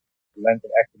do it with the lens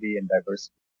of equity and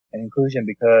diversity and inclusion?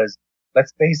 Because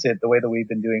let's face it, the way that we've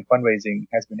been doing fundraising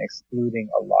has been excluding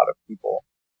a lot of people.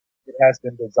 It has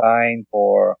been designed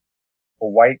for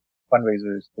white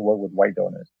fundraisers to work with white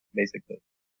donors, basically.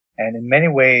 And in many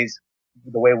ways,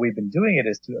 the way we've been doing it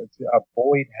is to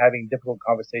avoid having difficult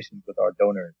conversations with our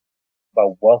donors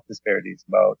about wealth disparities,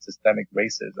 about systemic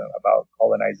racism, about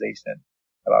colonization,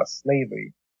 about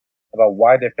slavery, about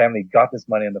why their family got this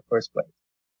money in the first place.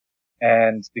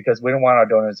 And because we don't want our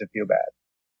donors to feel bad.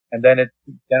 And then it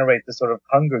generates this sort of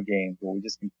Hunger Games where we're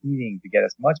just competing to get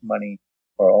as much money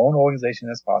for our own organization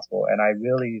as possible. And I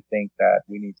really think that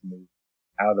we need to move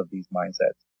out of these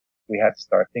mindsets. We have to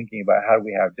start thinking about how do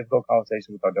we have difficult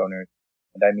conversations with our donors.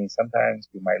 And that means sometimes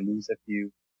we might lose a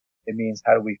few. It means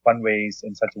how do we fundraise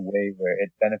in such a way where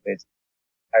it benefits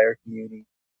the entire community,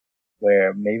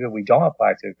 where maybe we don't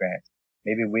apply to a grant.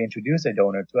 Maybe we introduce a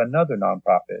donor to another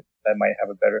nonprofit that might have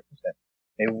a better mission.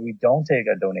 Maybe we don't take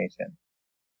a donation.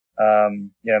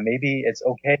 Maybe it's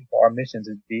okay for our mission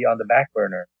to be on the back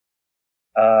burner.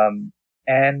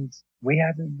 And we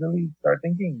have to really start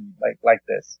thinking like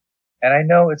this. And I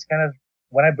know it's kind of,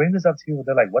 when I bring this up to people,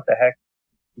 they're like, what the heck?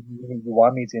 You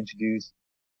want me to introduce,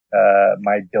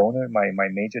 my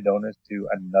major donors to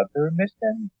another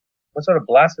mission? What sort of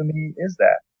blasphemy is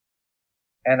that?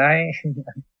 And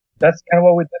that's kind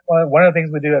of one of the things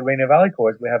we do at Rainier Valley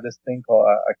Course. We have this thing called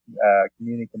a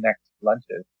Community Connect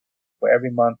lunches, where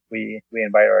every month we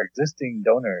invite our existing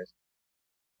donors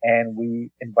and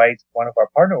we invite one of our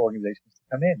partner organizations to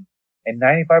come in. And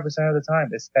 95% of the time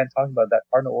is spent talking about that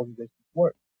partner organization's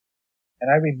work.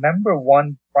 And I remember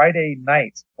one Friday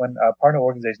night when a partner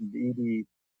organization, the ED,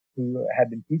 who had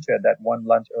been featured at that one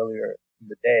lunch earlier in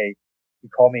the day, she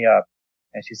called me up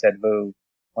and she said, Vu,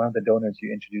 one of the donors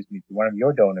you introduced me to, one of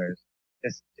your donors,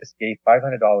 just gave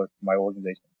 $500 to my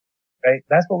organization. Right?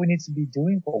 That's what we need to be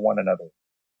doing for one another.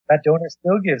 That donor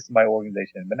still gives to my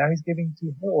organization, but now he's giving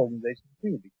to her organization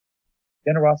too.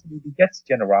 Generosity begets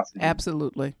generosity.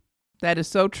 Absolutely. That is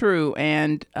so true.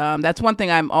 And that's one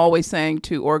thing I'm always saying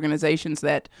to organizations,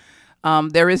 that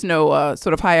there is no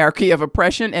sort of hierarchy of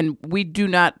oppression, and we do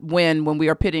not win when we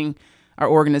are pitting our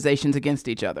organizations against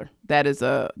each other. That is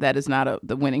not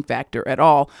the winning factor at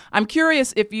all. I'm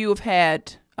curious if you have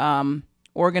had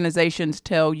organizations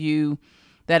tell you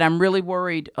that I'm really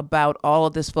worried about all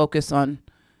of this focus on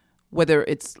whether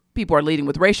it's people are leading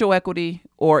with racial equity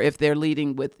or if they're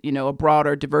leading with, a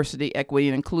broader diversity, equity,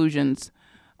 and inclusion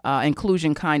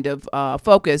kind of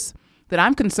focus, that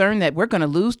I'm concerned that we're going to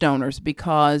lose donors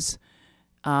because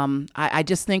I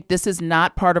just think this is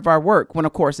not part of our work, when,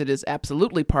 of course, it is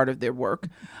absolutely part of their work.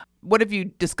 What have you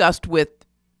discussed with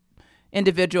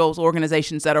individuals,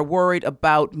 organizations that are worried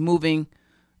about moving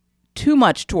too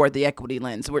much toward the equity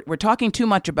lens? We're talking too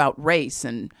much about race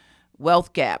and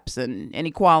wealth gaps and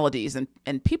inequalities,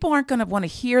 and people aren't going to want to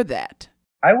hear that.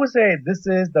 I would say this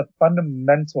is the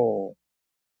fundamental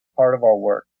part of our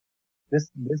work. This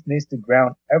needs to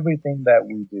ground everything that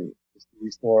we do, is to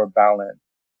restore balance,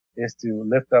 is to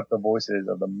lift up the voices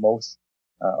of the most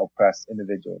oppressed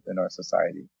individuals in our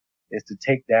society, is to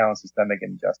take down systemic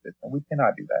injustice. And we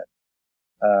cannot do that.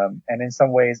 And in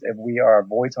some ways, if we are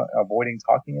avoiding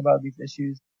talking about these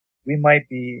issues, we might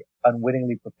be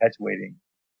unwittingly perpetuating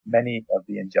many of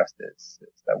the injustices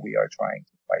that we are trying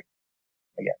to fight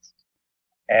against.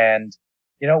 And,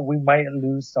 we might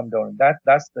lose some donors.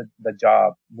 That's the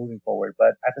job moving forward.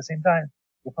 But at the same time,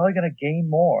 we're probably going to gain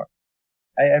more.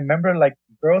 I remember like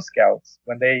Girl Scouts,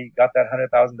 when they got that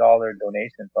 $100,000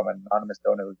 donation from an anonymous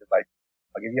donor who was like,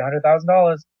 I'll give you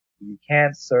 $100,000. You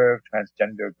can't serve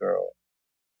transgender girls.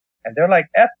 And they're like,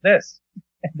 F this.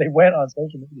 And they went on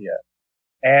social media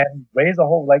and raised a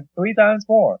whole, like 3 times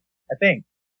more, I think.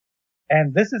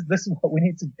 And this is what we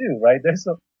need to do, right?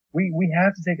 We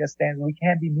have to take a stand. We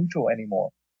can't be neutral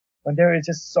anymore. When there is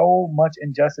just so much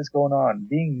injustice going on,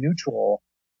 being neutral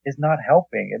is not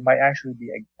helping. It might actually be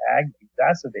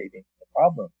exacerbating the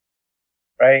problem,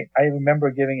 right? I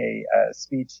remember giving a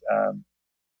speech, and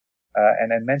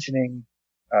then mentioning,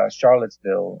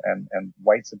 Charlottesville and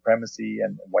white supremacy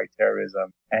and white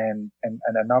terrorism, and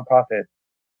a nonprofit,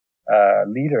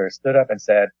 leader stood up and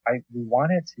said, we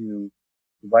wanted to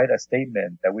write a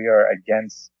statement that we are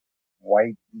against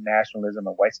white nationalism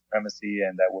and white supremacy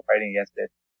and that we're fighting against it.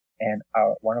 And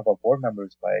one of our board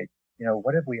members like,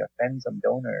 what if we offend some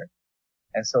donor?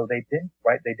 And so they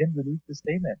didn't release the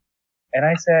statement. And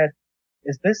I said,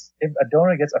 if a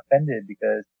donor gets offended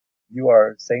because you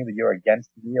are saying that you're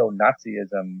against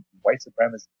neo-Nazism, white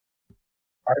supremacy,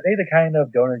 are they the kind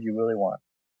of donors you really want?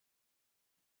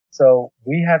 So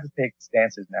we have to take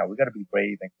stances now. We got to be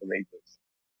brave and courageous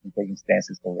in taking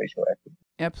stances for racial equity.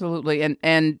 Absolutely.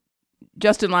 And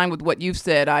just in line with what you've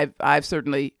said, I've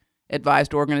certainly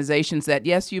advised organizations that,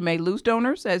 yes, you may lose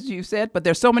donors, as you said, but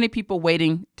there's so many people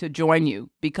waiting to join you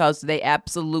because they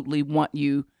absolutely want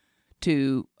you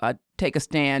to take a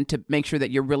stand to make sure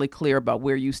that you're really clear about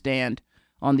where you stand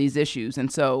on these issues.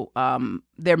 And so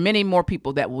there are many more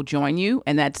people that will join you,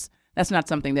 and that's not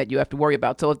something that you have to worry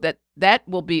about. So that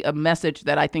will be a message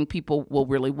that I think people will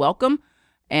really welcome.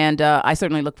 And I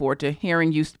certainly look forward to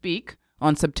hearing you speak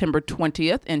on September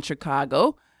 20th in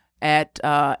Chicago at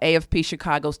AFP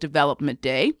Chicago's Development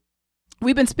Day.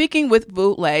 We've been speaking with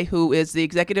Vu Le, who is the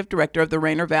executive director of the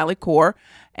Rainier Valley Corps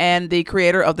and the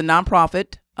creator of the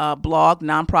nonprofit blog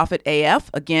Nonprofit AF.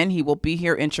 Again, he will be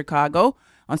here in Chicago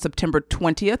on September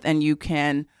 20th, and you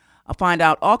can find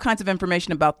out all kinds of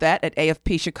information about that at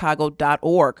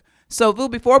afpchicago.org. So, Vu,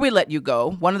 before we let you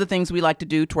go, one of the things we like to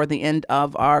do toward the end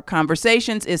of our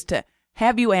conversations is to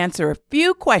have you answer a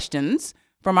few questions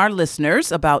from our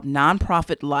listeners about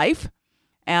nonprofit life.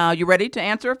 You ready to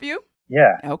answer a few?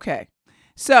 Yeah. Okay.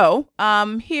 So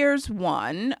here's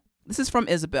one. This is from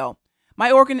Isabel.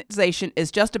 My organization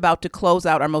is just about to close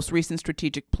out our most recent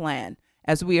strategic plan.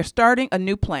 As we are starting a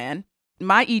new plan,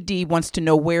 my ED wants to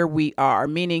know where we are,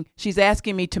 meaning she's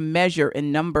asking me to measure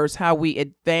in numbers how we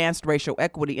advanced racial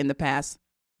equity in the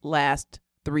last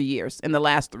 3 years.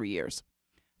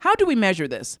 How do we measure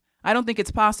this? I don't think it's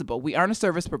possible. We aren't a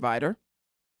service provider.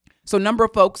 So number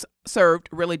of folks served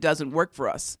really doesn't work for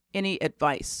us. Any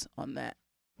advice on that?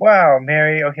 Wow,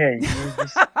 Mary. Okay. You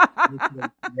just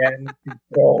again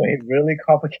throw a really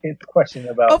complicated question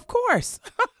about. Of course.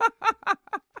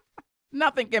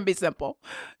 Nothing can be simple.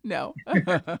 No. I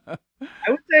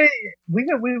would say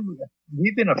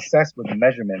we've been obsessed with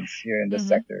measurements here in this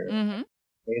sector. Mm-hmm.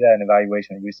 Data and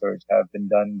evaluation and research have been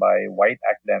done by white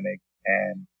academics,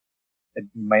 and it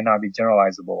might not be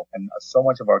generalizable. And so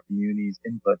much of our community's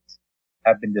inputs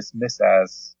have been dismissed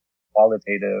as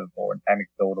qualitative or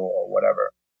anecdotal or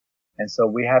whatever. And so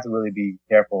we have to really be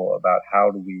careful about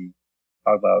how do we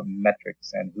talk about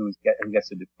metrics and who gets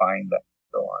to define that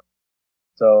and so on.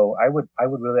 So I would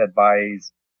really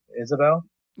advise Isabel.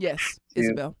 Yes, to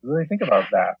Isabel. really think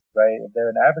about that, right? If they're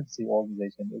an advocacy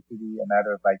organization, it could be a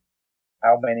matter of like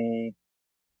how many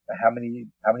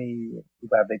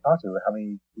people have they talked to? How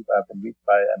many people have been reached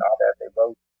by an op-ed they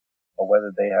wrote? or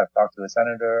whether they have talked to the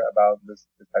senator about this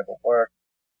type of work.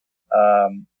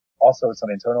 Also some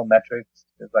internal metrics.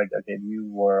 It's like, okay, you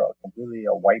were completely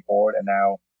a whiteboard and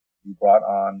now you brought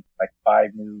on like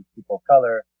 5 new people of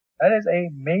color. That is a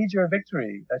major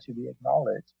victory that should be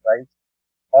acknowledged, right?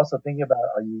 Also thinking about,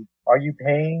 are you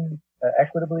paying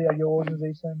equitably at your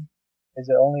organization? Is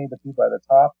it only the people at the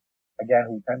top, again,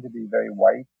 who tend to be very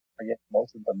white, are getting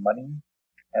most of the money?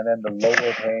 And then the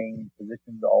lower paying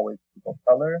positions are always people of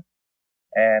color.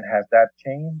 And has that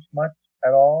changed much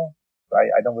at all?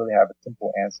 I don't really have a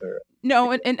simple answer.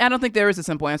 No, and I don't think there is a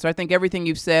simple answer. I think everything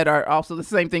you've said are also the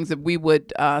same things that we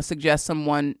would suggest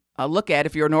someone look at.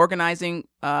 If you're an organizing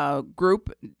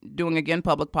group doing, again,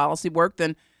 public policy work,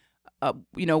 then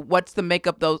what's the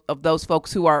makeup of those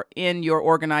folks who are in your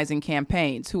organizing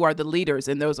campaigns? Who are the leaders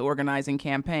in those organizing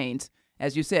campaigns?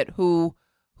 As you said, who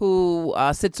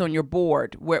sits on your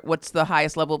board? What's the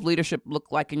highest level of leadership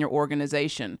look like in your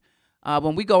organization?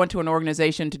 When we go into an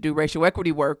organization to do racial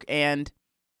equity work and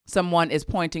someone is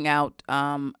pointing out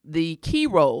the key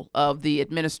role of the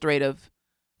administrative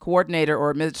coordinator or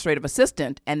administrative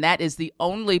assistant, and that is the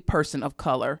only person of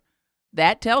color,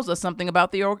 that tells us something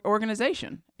about the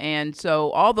organization. And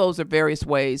so all those are various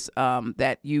ways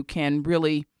that you can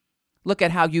really look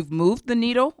at how you've moved the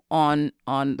needle on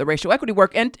the racial equity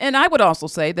work. And I would also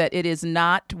say that it is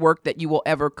not work that you will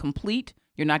ever complete.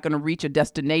 You're not going to reach a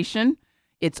destination.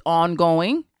 It's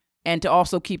ongoing. And to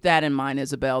also keep that in mind,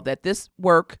 Isabel, that this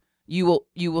work, you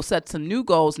will set some new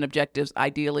goals and objectives,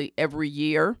 ideally every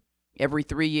year, every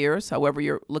 3 years, however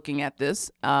you're looking at this,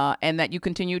 and that you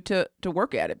continue to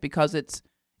work at it because it's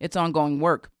ongoing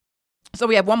work. So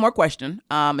we have one more question,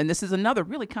 and this is another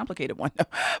really complicated one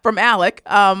from Alec.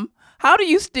 How do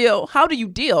you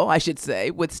deal, I should say,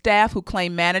 with staff who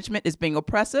claim management is being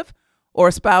oppressive or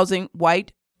espousing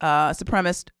white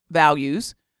supremacist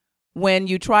values when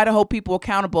you try to hold people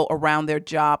accountable around their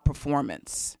job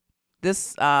performance?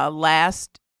 This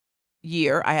last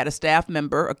year, I had a staff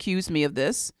member accuse me of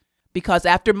this because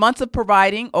after months of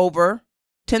providing over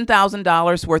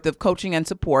 $10,000 worth of coaching and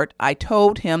support, I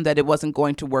told him that it wasn't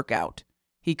going to work out.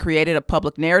 He created a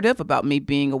public narrative about me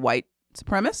being a white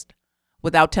supremacist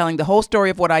without telling the whole story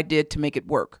of what I did to make it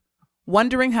work.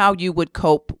 Wondering how you would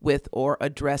cope with or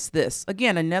address this.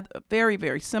 Again, another very,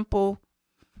 very simple,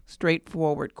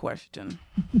 straightforward question.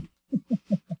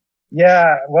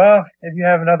 Yeah, well, if you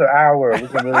have another hour, we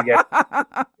can really get...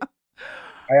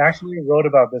 I actually wrote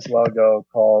about this a while ago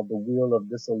called The Wheel of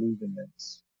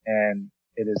Disillusionments. And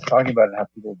it is talking about how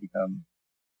people become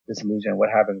disillusioned, what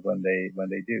happens when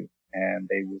they do. And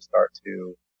they will start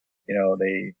to,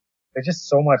 there's just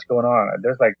so much going on.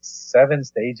 There's like 7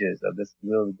 stages of this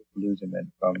wheel of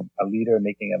disillusionment, from a leader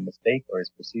making a mistake or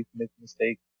is perceived to make a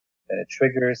mistake. Then it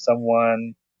triggers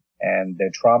someone and their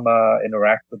trauma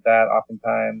interacts with that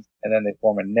oftentimes. And then they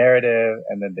form a narrative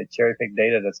and then they cherry pick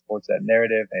data that supports that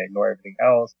narrative and ignore everything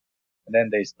else. And then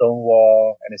they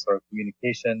stonewall any sort of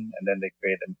communication, and then they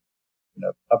create a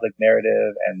public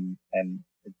narrative, and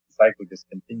the cycle just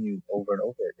continues over and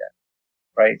over again,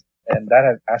 right? And that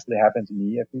has actually happened to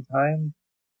me a few times.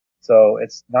 So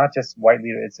it's not just white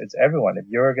leaders, it's everyone. If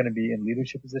you're going to be in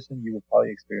leadership position, you will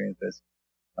probably experience this.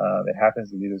 It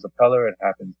happens to leaders of color. It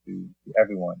happens to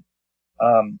everyone.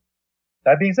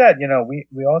 That being said,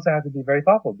 we also have to be very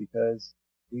thoughtful because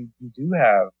we do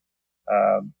have,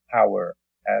 power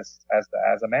as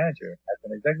a manager, as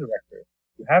an executive director.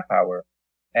 You have power.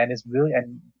 And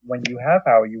and when you have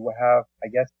power, you will have, I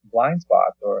guess, blind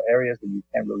spots or areas that you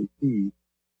can't really see.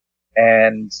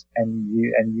 And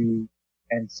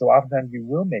so oftentimes you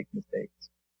will make mistakes.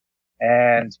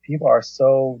 And people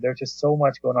there's just so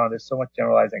much going on. There's so much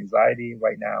generalized anxiety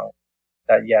right now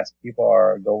that yes, people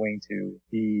are going to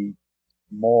be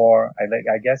more,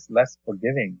 I guess, less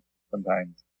forgiving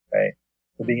sometimes, right?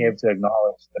 So being able to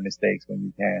acknowledge the mistakes when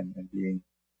you can, and being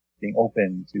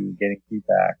open to getting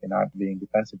feedback and not being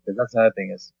defensive. Because that's another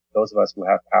thing, is those of us who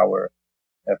have power,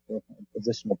 have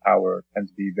positional power, tend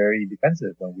to be very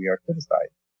defensive when we are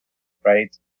criticized,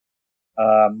 right?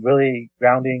 Really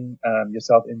grounding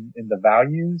yourself in the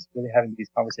values, really having these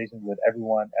conversations with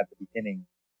everyone at the beginning,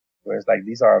 where it's like,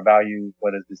 these are our values.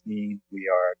 What does this mean? We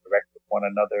are direct with one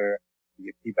another. We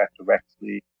give feedback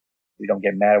directly. We don't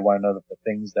get mad at one another for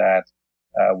things that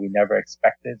we never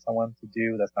expected someone to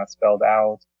do. That's not spelled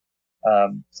out.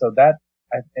 So that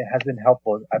it has been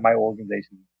helpful at my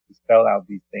organization to spell out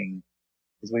these things,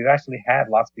 because we've actually had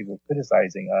lots of people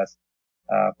criticizing us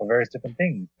for various different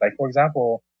things. Like, for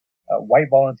example, white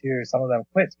volunteers, some of them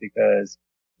quit because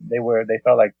they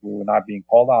felt like we were not being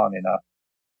called on enough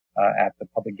at the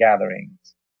public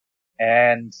gatherings.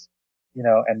 And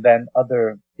and then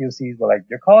other POCs were like,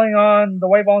 you're calling on the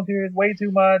white volunteers way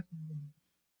too much.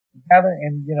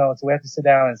 So we have to sit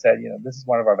down and say, this is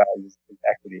one of our values, is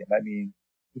equity. And that means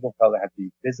people of color have to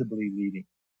be visibly leading.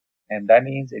 And that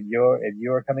means if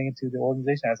you're coming into the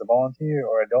organization as a volunteer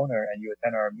or a donor and you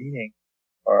attend our meeting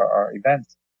or our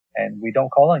events and we don't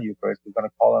call on you first, we're going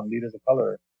to call on leaders of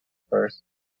color first,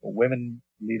 women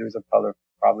leaders of color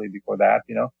probably before that,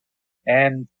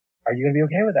 and are you going to be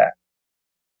okay with that?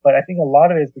 But I think a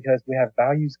lot of it is because we have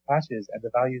values clashes and the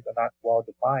values are not well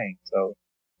defined. So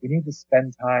we need to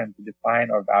spend time to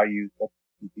define our values, what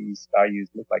these values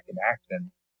look like in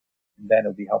action, and then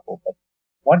it'll be helpful. But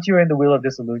once you're in the wheel of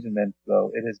disillusionment,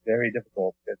 though, it is very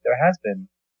difficult because there has been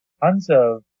tons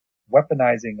of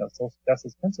weaponizing of social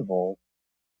justice principles.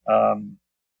 And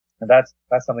that's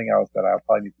something else that I'll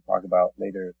probably need to talk about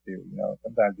later too.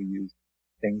 Sometimes we use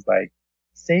things like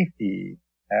safety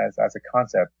as a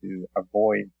concept to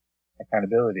avoid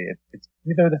accountability. It's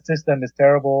either the system is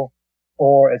terrible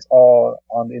or it's all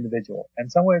on the individual. And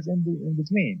somewhere it's in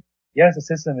between. Yes, the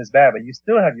system is bad, but you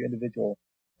still have your individual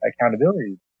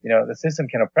accountability. The system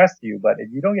can oppress you, but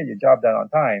if you don't get your job done on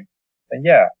time, then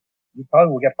yeah, you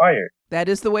probably will get fired. That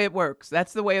is the way it works.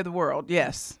 That's the way of the world.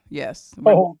 Yes.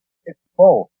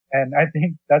 And I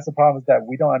think that's the problem, is that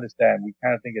we don't understand. We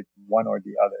kind of think it's one or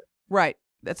the other. Right.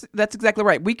 That's exactly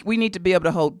right. We need to be able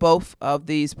to hold both of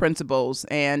these principles.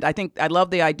 And I think I love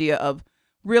the idea of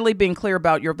really being clear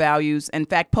about your values. In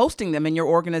fact, posting them in your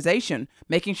organization,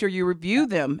 making sure you review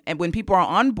them and when people are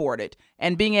onboarded,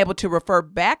 and being able to refer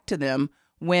back to them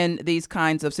when these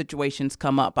kinds of situations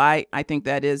come up. I think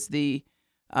that is that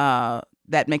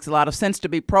makes a lot of sense, to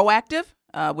be proactive,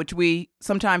 which we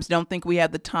sometimes don't think we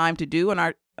have the time to do in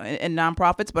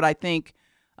nonprofits. But I think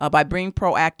by being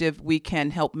proactive, we can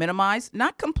help minimize,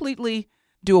 not completely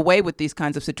do away with these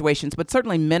kinds of situations, but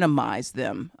certainly minimize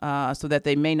them so that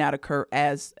they may not occur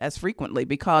as frequently,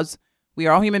 because we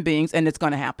are all human beings and it's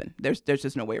going to happen. There's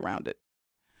just no way around it.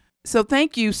 So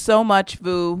thank you so much,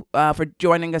 Vu, for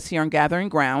joining us here on Gathering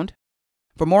Ground.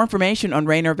 For more information on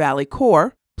Rainier Valley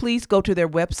Corps, please go to their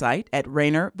website at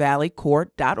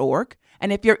rainiervalleycorps.org.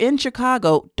 And if you're in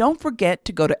Chicago, don't forget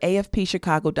to go to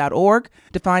afpchicago.org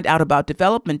to find out about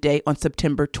Development Day on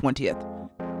September 20th.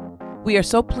 We are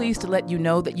so pleased to let you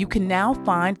know that you can now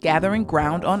find Gathering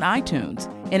Ground on iTunes,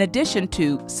 in addition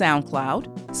to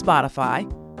SoundCloud, Spotify,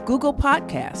 Google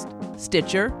Podcast,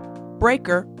 Stitcher,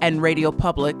 Breaker, and Radio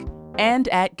Public, and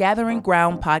at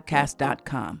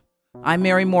gatheringgroundpodcast.com. I'm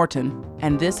Mary Morton,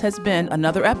 and this has been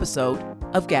another episode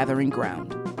of Gathering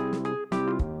Ground.